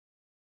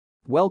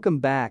Welcome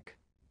back.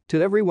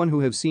 To everyone who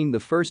have seen the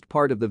first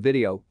part of the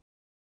video.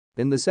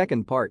 In the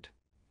second part,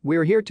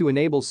 we're here to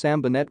enable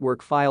Samba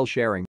network file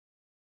sharing.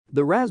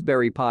 The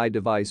Raspberry Pi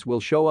device will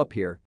show up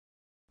here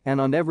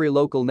and on every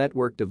local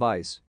network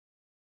device.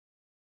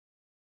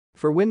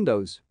 For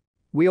Windows,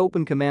 we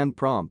open Command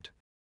Prompt.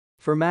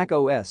 For Mac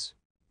OS,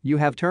 you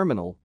have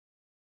Terminal.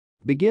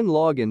 Begin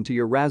login to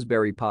your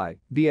Raspberry Pi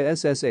via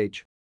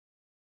SSH.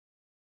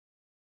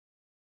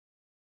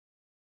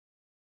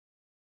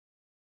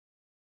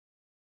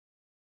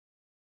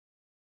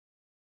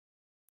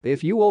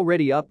 If you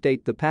already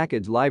update the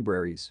package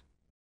libraries,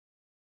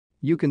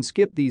 you can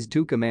skip these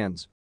two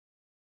commands.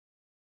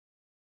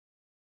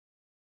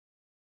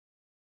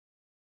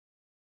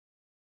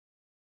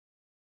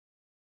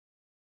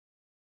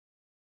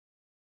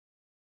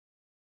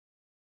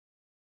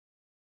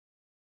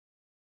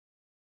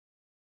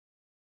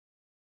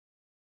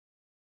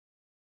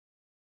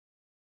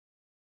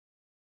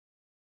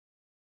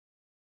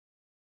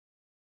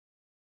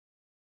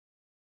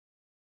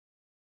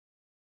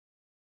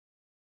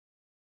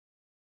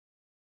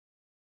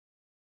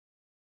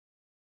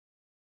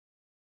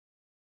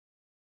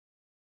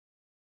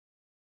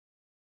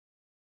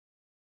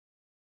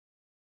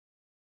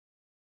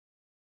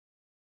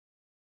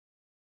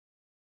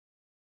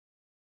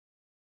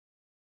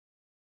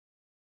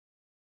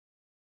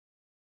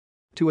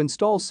 To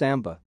install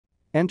Samba,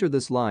 enter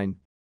this line.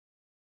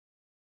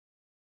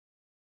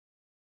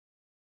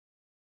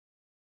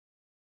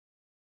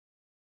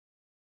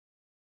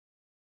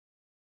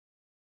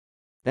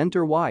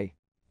 Enter Y.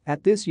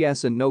 At this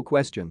yes and no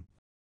question.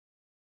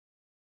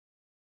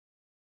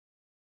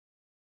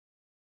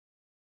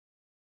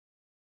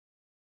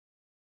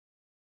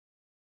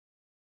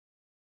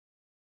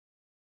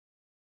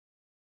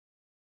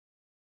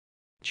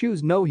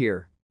 Choose no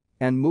here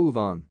and move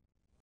on.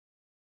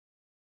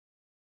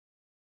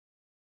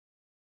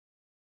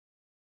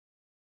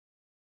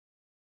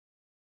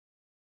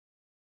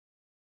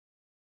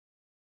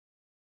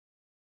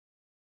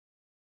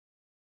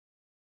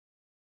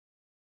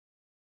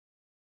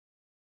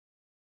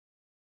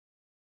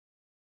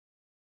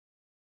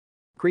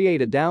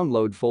 Create a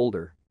download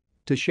folder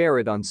to share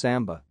it on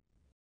Samba.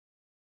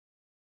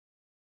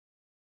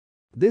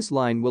 This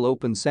line will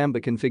open Samba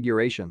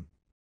configuration.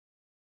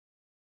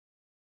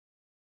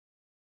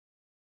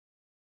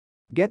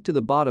 Get to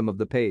the bottom of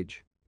the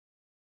page.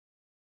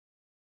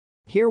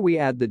 Here we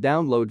add the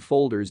download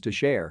folders to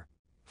share.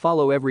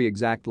 Follow every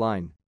exact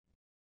line.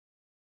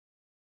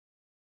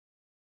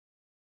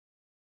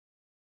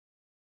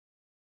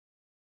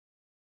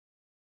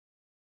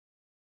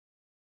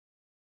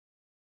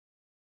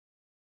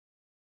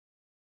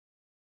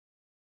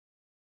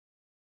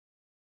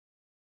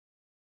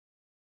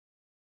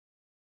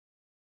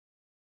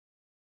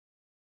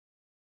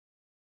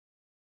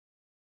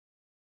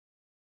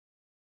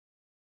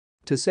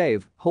 To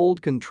save,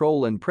 hold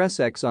Ctrl and press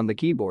X on the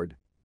keyboard.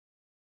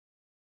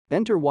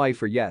 Enter Y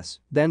for yes,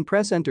 then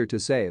press Enter to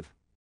save.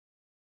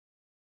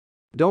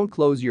 Don't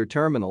close your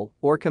terminal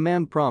or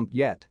command prompt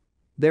yet.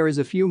 There is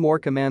a few more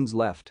commands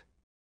left.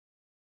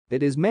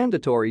 It is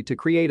mandatory to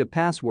create a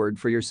password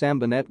for your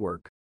Samba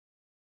network.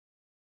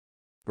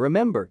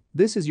 Remember,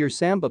 this is your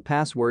Samba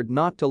password,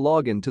 not to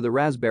log in to the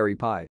Raspberry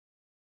Pi.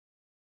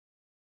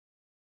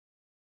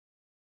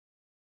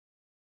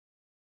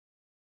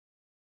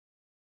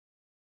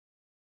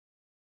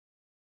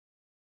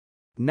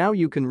 Now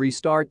you can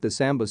restart the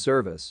Samba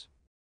service.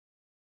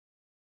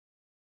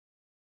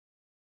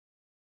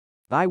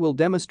 I will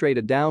demonstrate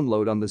a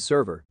download on the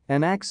server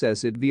and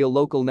access it via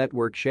local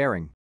network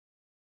sharing.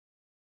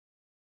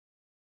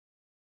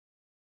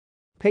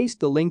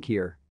 Paste the link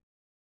here.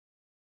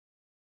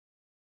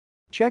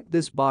 Check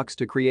this box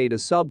to create a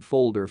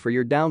subfolder for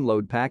your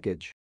download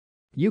package.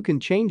 You can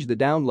change the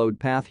download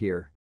path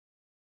here.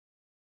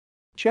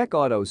 Check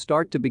Auto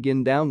Start to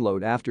begin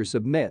download after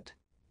Submit.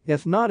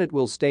 If not, it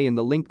will stay in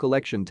the link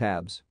collection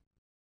tabs.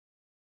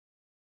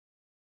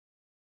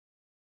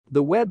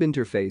 The web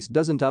interface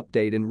doesn't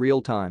update in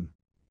real time,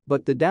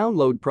 but the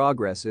download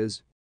progress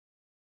is.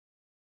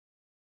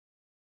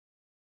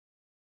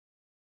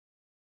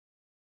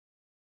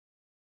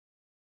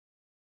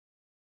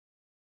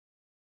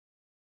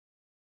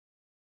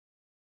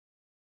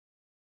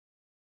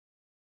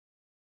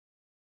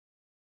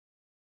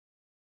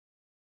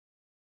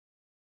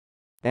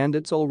 And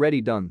it's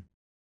already done.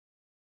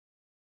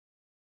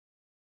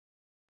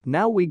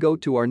 Now we go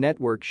to our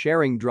network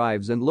sharing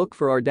drives and look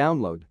for our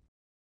download.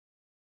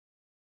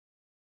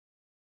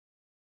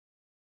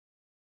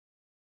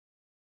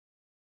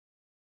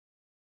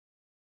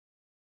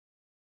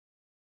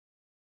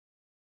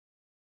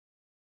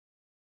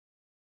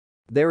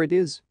 There it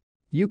is.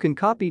 You can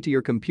copy to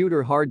your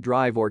computer hard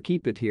drive or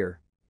keep it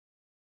here.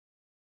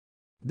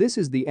 This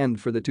is the end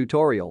for the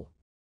tutorial.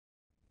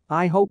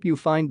 I hope you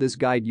find this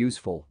guide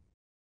useful.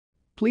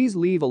 Please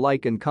leave a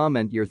like and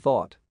comment your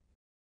thought.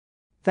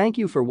 Thank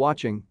you for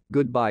watching.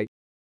 Goodbye.